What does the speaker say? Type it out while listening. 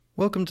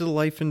Welcome to the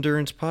Life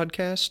Endurance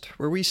Podcast,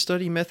 where we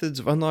study methods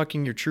of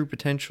unlocking your true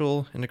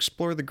potential and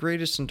explore the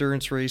greatest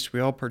endurance race we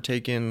all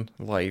partake in,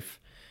 life.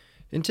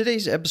 In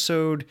today's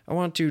episode, I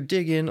want to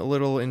dig in a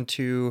little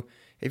into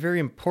a very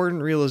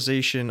important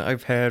realization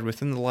I've had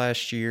within the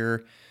last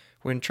year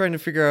when trying to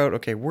figure out,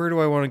 okay, where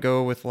do I want to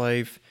go with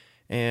life,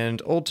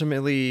 and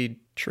ultimately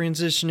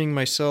transitioning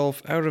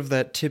myself out of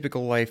that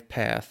typical life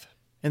path.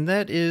 And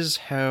that is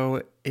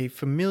how a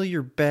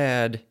familiar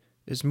bad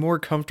is more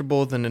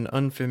comfortable than an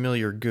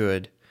unfamiliar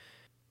good.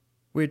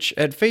 Which,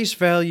 at face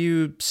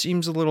value,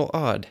 seems a little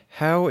odd.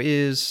 How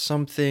is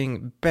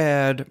something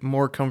bad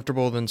more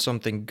comfortable than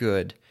something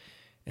good?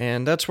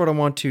 And that's what I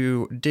want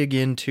to dig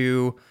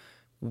into,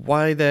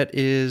 why that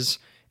is,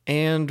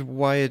 and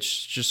why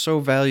it's just so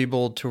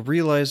valuable to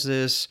realize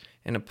this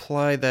and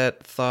apply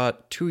that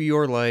thought to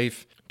your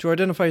life to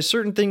identify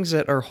certain things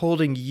that are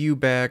holding you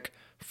back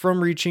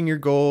from reaching your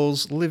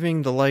goals,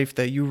 living the life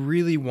that you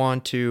really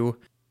want to,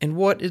 and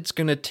what it's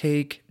going to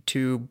take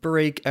to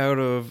break out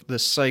of the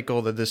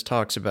cycle that this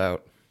talks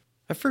about.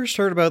 I first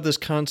heard about this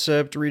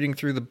concept reading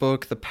through the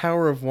book The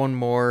Power of One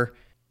More,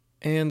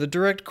 and the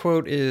direct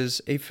quote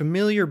is, "A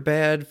familiar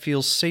bad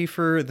feels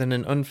safer than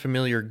an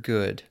unfamiliar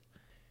good."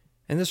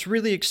 And this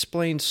really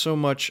explains so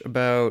much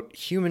about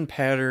human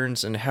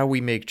patterns and how we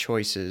make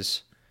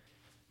choices.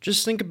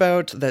 Just think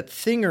about that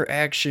thing or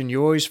action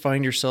you always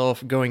find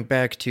yourself going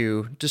back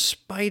to,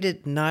 despite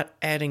it not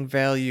adding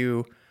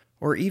value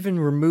or even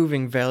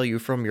removing value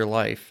from your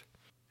life.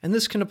 And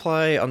this can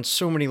apply on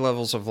so many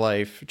levels of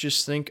life.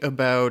 Just think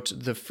about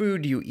the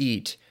food you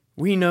eat.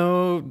 We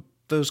know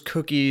those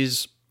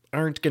cookies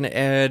aren't going to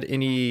add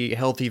any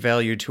healthy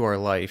value to our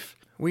life.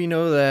 We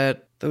know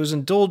that those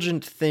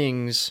indulgent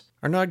things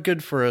are not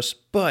good for us,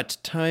 but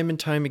time and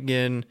time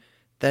again,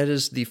 that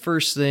is the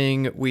first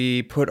thing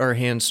we put our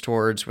hands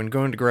towards when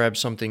going to grab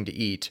something to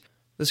eat.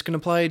 This can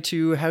apply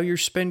to how you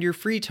spend your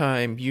free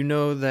time. You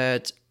know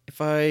that if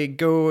I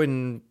go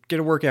and get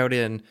a workout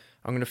in,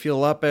 I'm going to feel a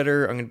lot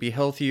better, I'm going to be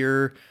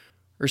healthier.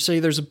 Or say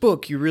there's a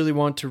book you really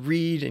want to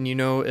read and you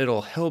know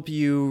it'll help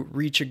you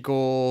reach a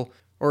goal,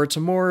 or it's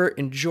a more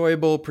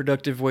enjoyable,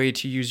 productive way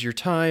to use your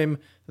time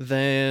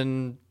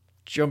than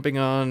jumping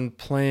on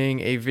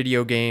playing a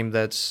video game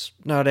that's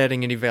not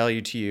adding any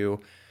value to you,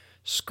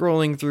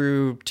 scrolling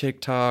through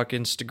TikTok,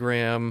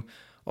 Instagram,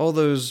 all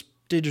those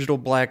digital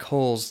black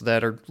holes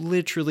that are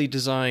literally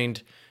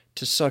designed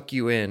to suck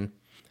you in.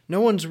 No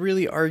one's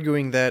really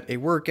arguing that a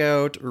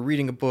workout or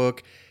reading a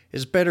book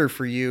is better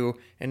for you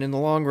and in the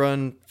long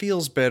run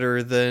feels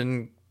better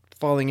than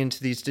falling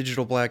into these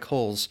digital black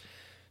holes.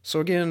 So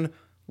again,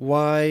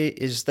 why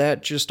is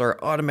that just our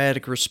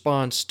automatic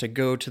response to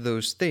go to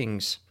those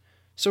things?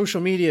 Social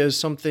media is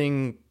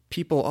something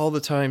people all the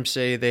time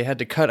say they had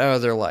to cut out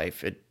of their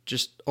life. It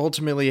just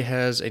ultimately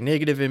has a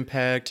negative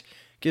impact,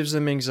 gives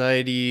them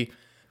anxiety.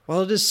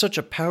 While it is such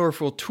a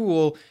powerful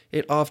tool,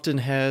 it often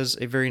has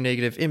a very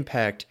negative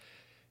impact.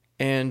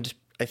 And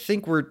I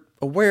think we're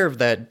aware of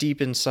that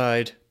deep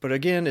inside, but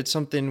again, it's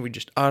something we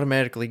just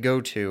automatically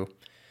go to.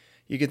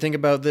 You can think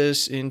about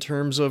this in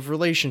terms of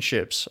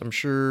relationships. I'm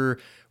sure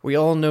we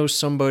all know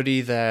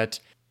somebody that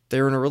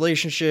they're in a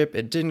relationship,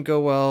 it didn't go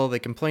well, they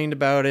complained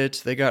about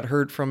it, they got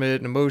hurt from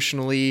it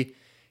emotionally,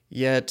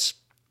 yet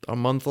a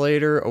month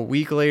later, a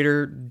week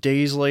later,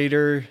 days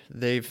later,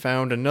 they've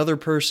found another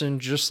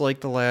person just like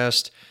the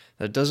last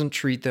that doesn't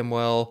treat them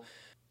well.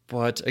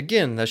 But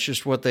again, that's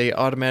just what they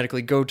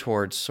automatically go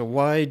towards. So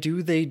why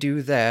do they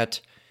do that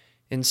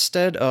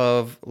instead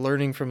of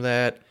learning from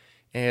that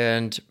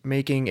and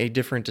making a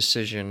different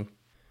decision?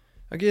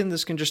 Again,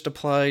 this can just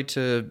apply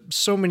to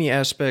so many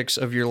aspects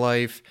of your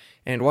life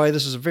and why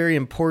this is a very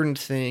important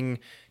thing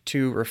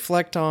to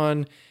reflect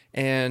on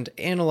and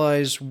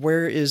analyze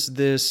where is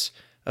this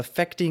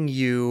affecting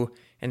you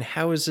and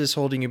how is this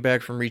holding you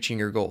back from reaching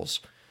your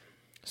goals.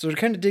 So to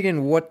kind of dig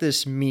in what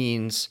this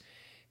means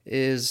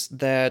is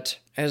that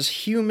as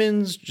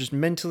humans, just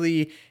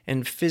mentally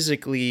and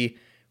physically,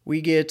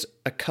 we get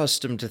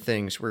accustomed to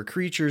things. We're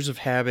creatures of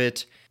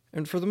habit,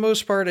 and for the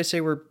most part, I say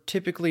we're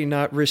typically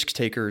not risk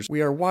takers.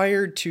 We are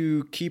wired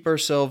to keep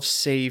ourselves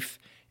safe,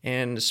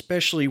 and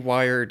especially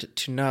wired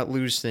to not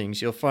lose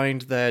things. You'll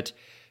find that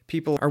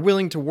people are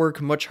willing to work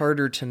much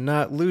harder to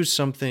not lose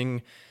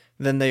something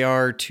than they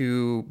are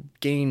to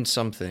gain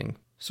something.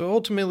 So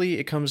ultimately,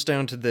 it comes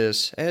down to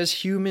this.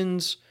 As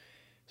humans,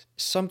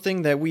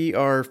 something that we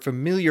are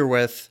familiar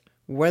with,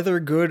 whether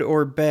good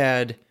or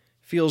bad,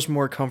 feels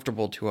more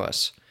comfortable to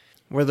us.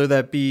 Whether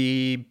that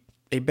be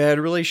a bad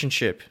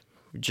relationship,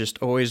 we've just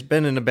always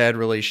been in a bad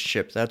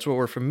relationship, that's what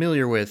we're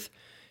familiar with,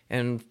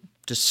 and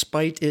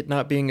despite it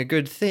not being a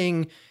good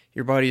thing,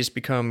 your body has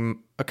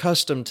become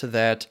accustomed to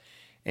that,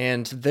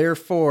 and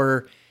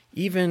therefore,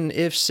 even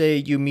if, say,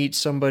 you meet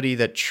somebody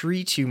that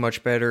treats you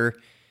much better,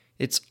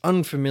 it's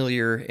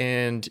unfamiliar,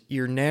 and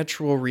your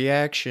natural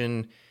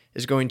reaction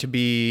is going to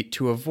be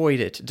to avoid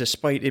it,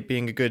 despite it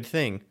being a good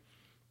thing.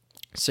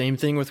 Same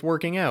thing with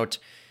working out.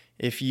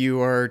 If you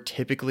are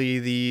typically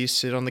the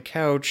sit on the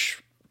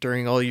couch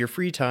during all your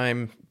free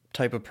time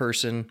type of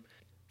person,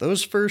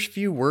 those first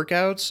few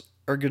workouts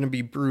are going to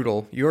be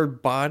brutal. Your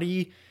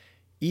body,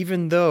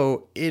 even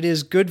though it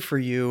is good for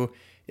you,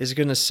 is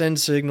going to send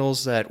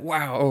signals that,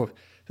 wow,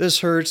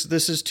 this hurts,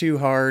 this is too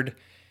hard.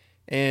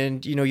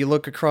 And, you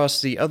look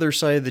across the other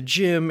side of the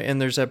gym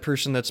and there's that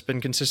person that's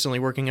been consistently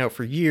working out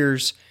for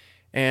years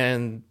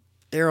and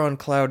they're on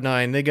cloud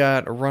nine. They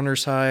got a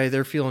runner's high.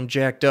 They're feeling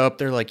jacked up.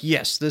 They're like,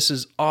 yes, this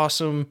is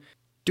awesome.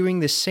 Doing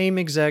the same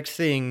exact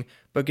thing,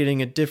 but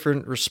getting a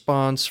different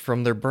response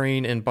from their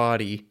brain and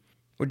body.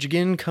 Which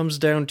again comes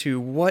down to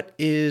what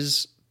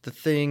is the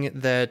thing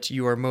that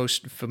you are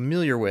most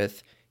familiar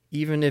with,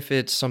 even if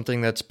it's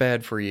something that's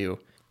bad for you.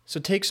 So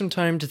take some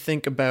time to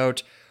think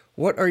about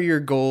what are your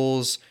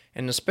goals,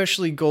 and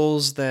especially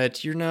goals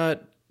that you're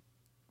not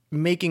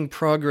making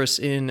progress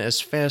in as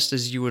fast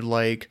as you would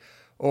like,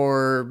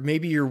 or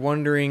maybe you're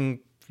wondering,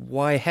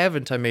 why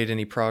haven't I made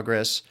any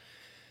progress?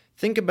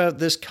 Think about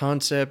this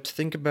concept.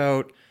 Think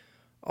about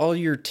all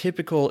your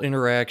typical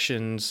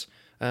interactions,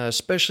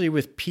 especially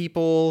with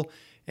people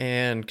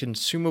and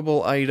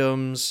consumable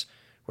items,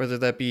 whether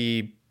that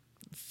be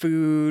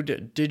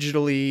food,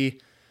 digitally,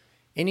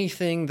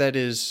 anything that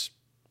is,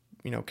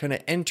 kind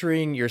of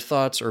entering your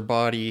thoughts or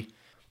body,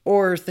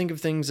 or think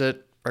of things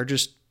that are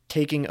just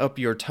taking up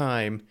your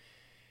time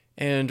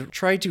and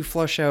try to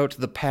flush out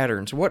the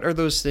patterns. What are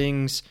those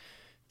things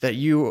that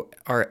you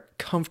are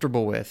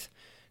comfortable with?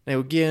 Now,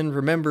 again,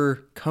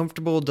 remember,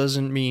 comfortable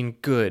doesn't mean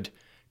good.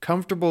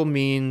 Comfortable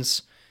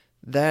means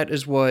that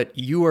is what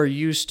you are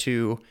used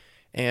to,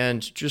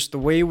 and just the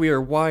way we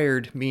are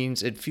wired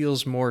means it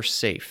feels more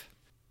safe.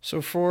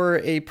 So for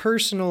a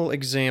personal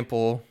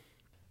example,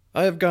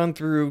 I have gone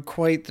through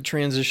quite the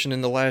transition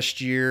in the last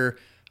year.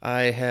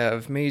 I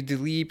have made the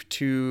leap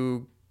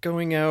to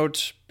going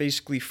out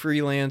basically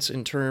freelance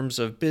in terms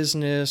of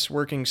business,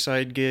 working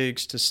side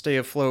gigs to stay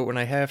afloat when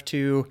I have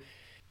to.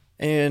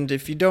 And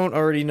if you don't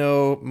already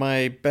know,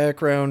 my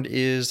background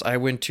is I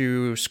went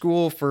to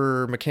school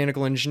for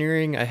mechanical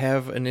engineering. I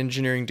have an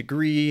engineering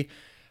degree.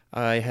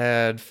 I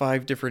had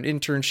 5 different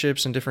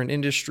internships in different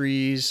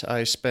industries.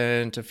 I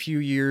spent a few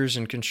years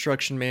in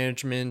construction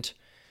management.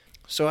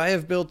 So I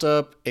have built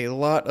up a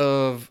lot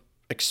of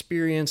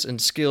experience and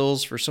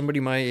skills for somebody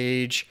my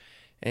age,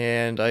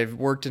 and I've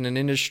worked in an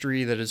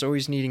industry that is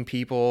always needing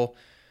people,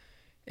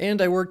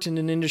 and I worked in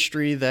an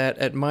industry that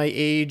at my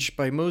age,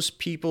 by most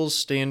people's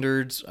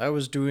standards, I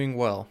was doing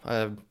well.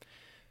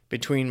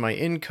 Between my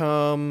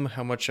income,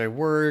 how much I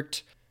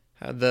worked,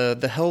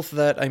 the health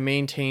that I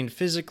maintained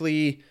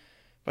physically,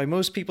 by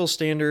most people's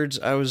standards,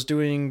 I was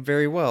doing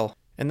very well.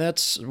 And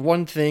that's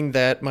one thing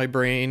that my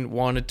brain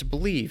wanted to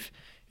believe.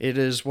 It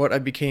is what I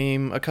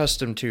became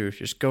accustomed to,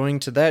 just going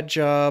to that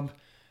job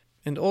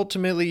and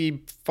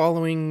ultimately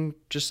following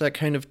just that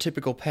kind of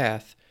typical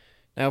path.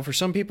 Now, for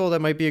some people,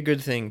 that might be a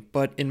good thing,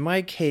 but in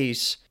my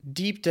case,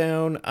 deep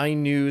down, I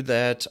knew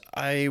that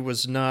I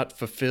was not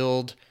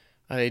fulfilled.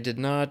 I did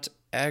not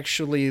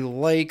actually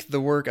like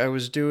the work I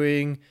was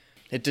doing.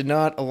 It did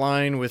not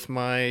align with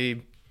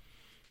my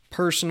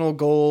personal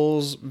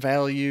goals,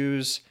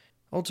 values,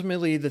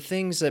 ultimately the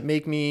things that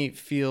make me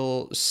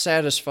feel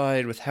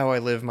satisfied with how I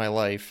live my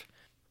life.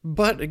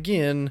 But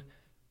again,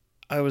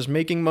 I was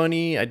making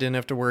money, I didn't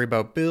have to worry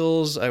about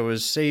bills, I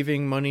was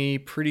saving money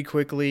pretty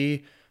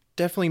quickly,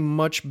 definitely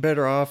much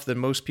better off than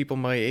most people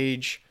my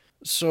age.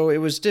 So it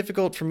was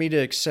difficult for me to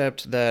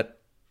accept that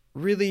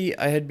really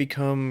I had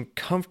become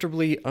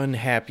comfortably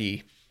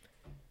unhappy.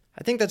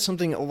 I think that's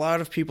something a lot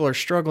of people are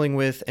struggling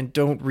with and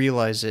don't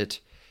realize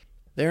it.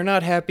 They're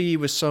not happy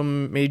with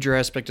some major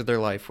aspect of their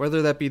life,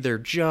 whether that be their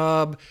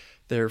job,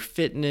 their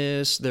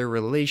fitness, their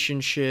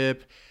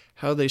relationship,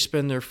 how they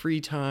spend their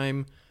free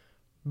time,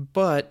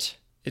 but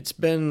it's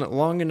been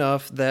long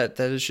enough that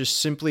that is just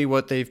simply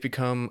what they've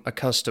become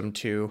accustomed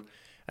to.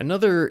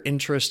 Another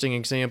interesting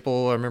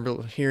example I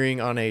remember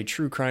hearing on a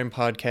true crime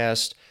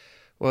podcast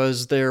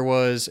was there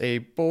was a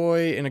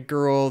boy and a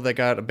girl that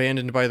got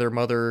abandoned by their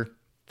mother.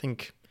 I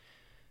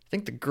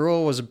think the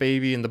girl was a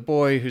baby, and the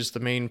boy, who's the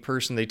main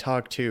person they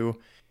talked to,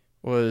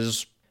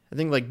 was,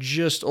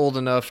 just old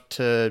enough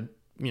to,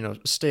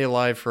 stay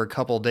alive for a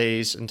couple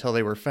days until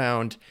they were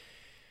found.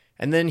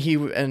 And then he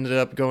ended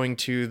up going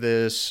to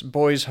this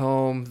boys'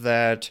 home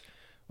that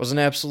was an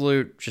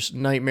absolute just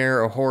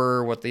nightmare, a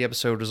horror, what the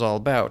episode was all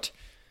about.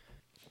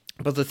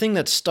 But the thing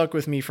that stuck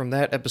with me from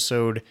that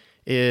episode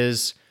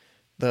is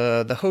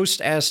the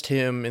host asked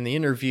him in the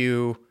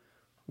interview,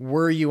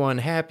 were you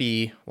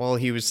unhappy while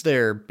he was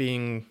there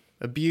being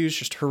abused?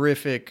 Just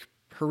horrific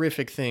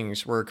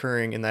things were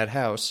occurring in that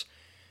house.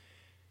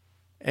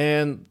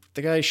 And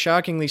the guy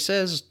shockingly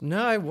says,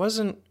 no, I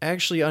wasn't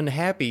actually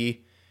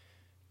unhappy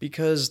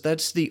because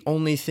that's the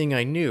only thing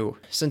I knew.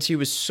 Since he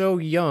was so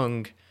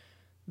young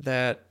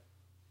that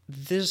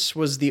this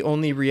was the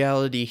only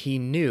reality he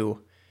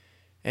knew.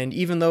 And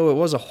even though it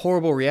was a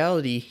horrible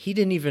reality, he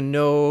didn't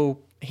know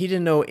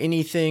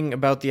anything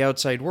about the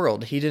outside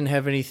world. He didn't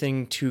have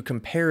anything to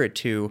compare it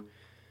to.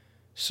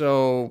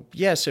 So,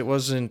 yes, it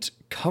wasn't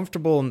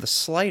comfortable in the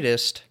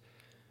slightest,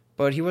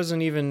 but he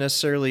wasn't even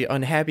necessarily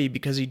unhappy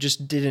because he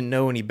just didn't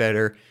know any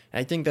better. And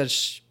I think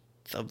that's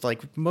the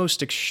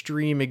most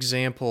extreme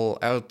example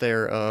out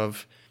there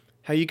of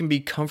how you can be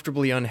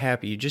comfortably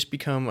unhappy. You just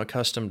become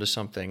accustomed to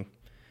something.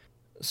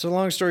 So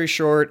long story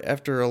short,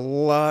 after a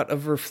lot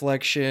of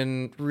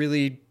reflection,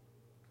 really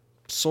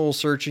soul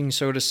searching,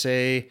 so to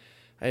say,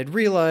 I had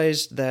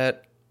realized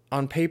that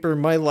on paper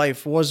my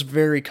life was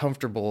very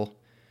comfortable,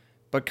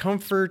 but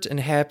comfort and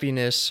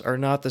happiness are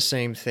not the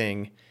same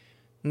thing.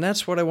 And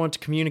that's what I want to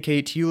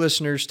communicate to you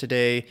listeners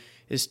today,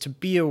 is to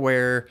be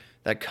aware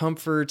that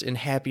comfort and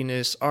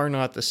happiness are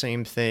not the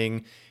same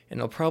thing. And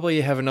I'll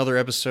probably have another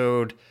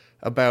episode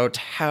about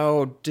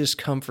how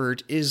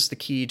discomfort is the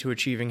key to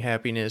achieving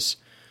happiness.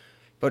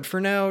 But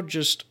for now,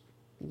 just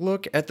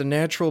look at the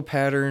natural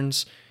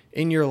patterns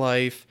in your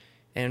life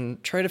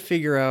and try to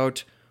figure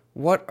out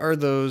what are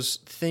those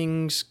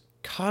things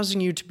causing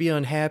you to be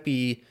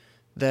unhappy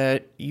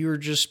that you're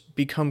just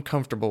become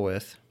comfortable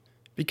with.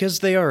 Because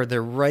they're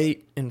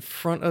right in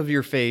front of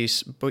your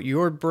face, but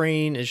your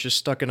brain is just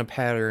stuck in a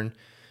pattern.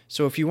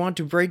 So if you want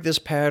to break this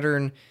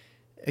pattern,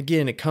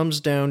 again, it comes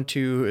down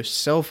to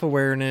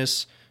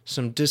self-awareness,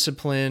 some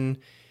discipline.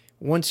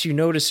 Once you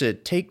notice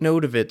it, take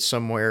note of it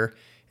somewhere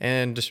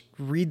and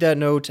read that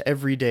note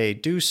every day.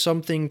 Do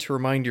something to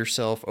remind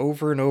yourself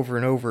over and over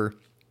and over,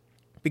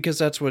 because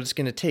that's what it's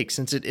going to take.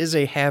 Since it is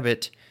a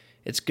habit,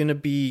 it's going to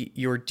be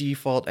your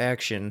default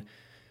action.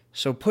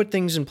 So put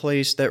things in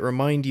place that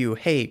remind you,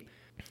 hey,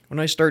 when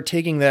I start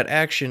taking that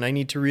action, I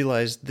need to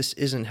realize this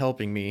isn't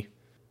helping me.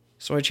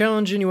 So I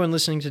challenge anyone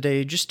listening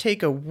today, just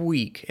take a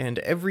week and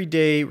every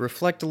day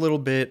reflect a little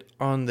bit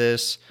on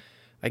this.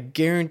 I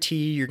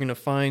guarantee you're going to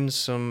find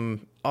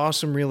some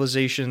awesome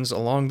realizations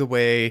along the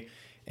way.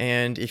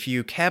 And if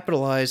you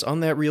capitalize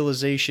on that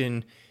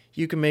realization,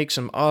 you can make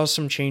some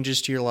awesome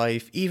changes to your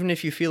life. Even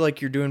if you feel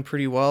like you're doing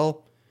pretty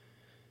well,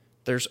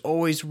 there's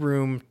always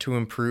room to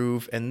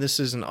improve. And this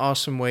is an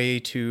awesome way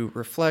to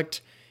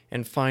reflect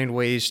and find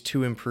ways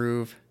to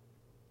improve.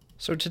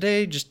 So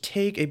today, just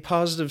take a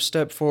positive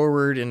step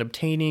forward in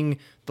obtaining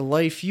the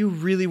life you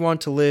really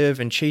want to live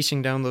and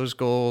chasing down those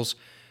goals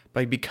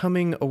by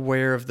becoming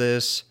aware of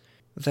this,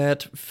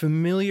 that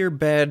familiar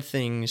bad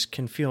things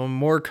can feel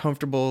more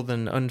comfortable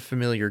than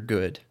unfamiliar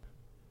good.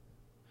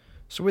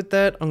 So with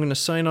that, I'm going to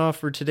sign off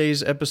for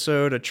today's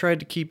episode. I tried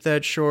to keep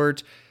that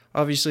short.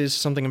 Obviously, this is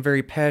something I'm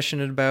very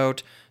passionate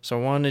about, so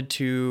I wanted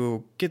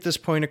to get this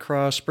point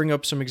across, bring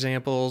up some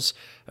examples.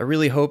 I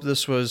really hope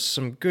this was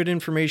some good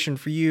information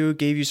for you,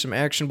 gave you some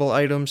actionable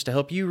items to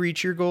help you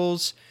reach your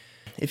goals.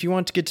 If you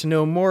want to get to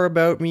know more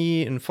about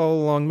me and follow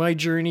along my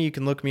journey, you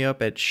can look me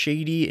up at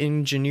Shady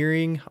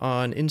Engineering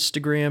on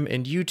Instagram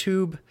and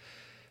YouTube.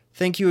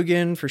 Thank you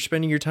again for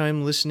spending your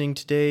time listening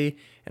today,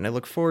 and I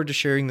look forward to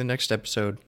sharing the next episode.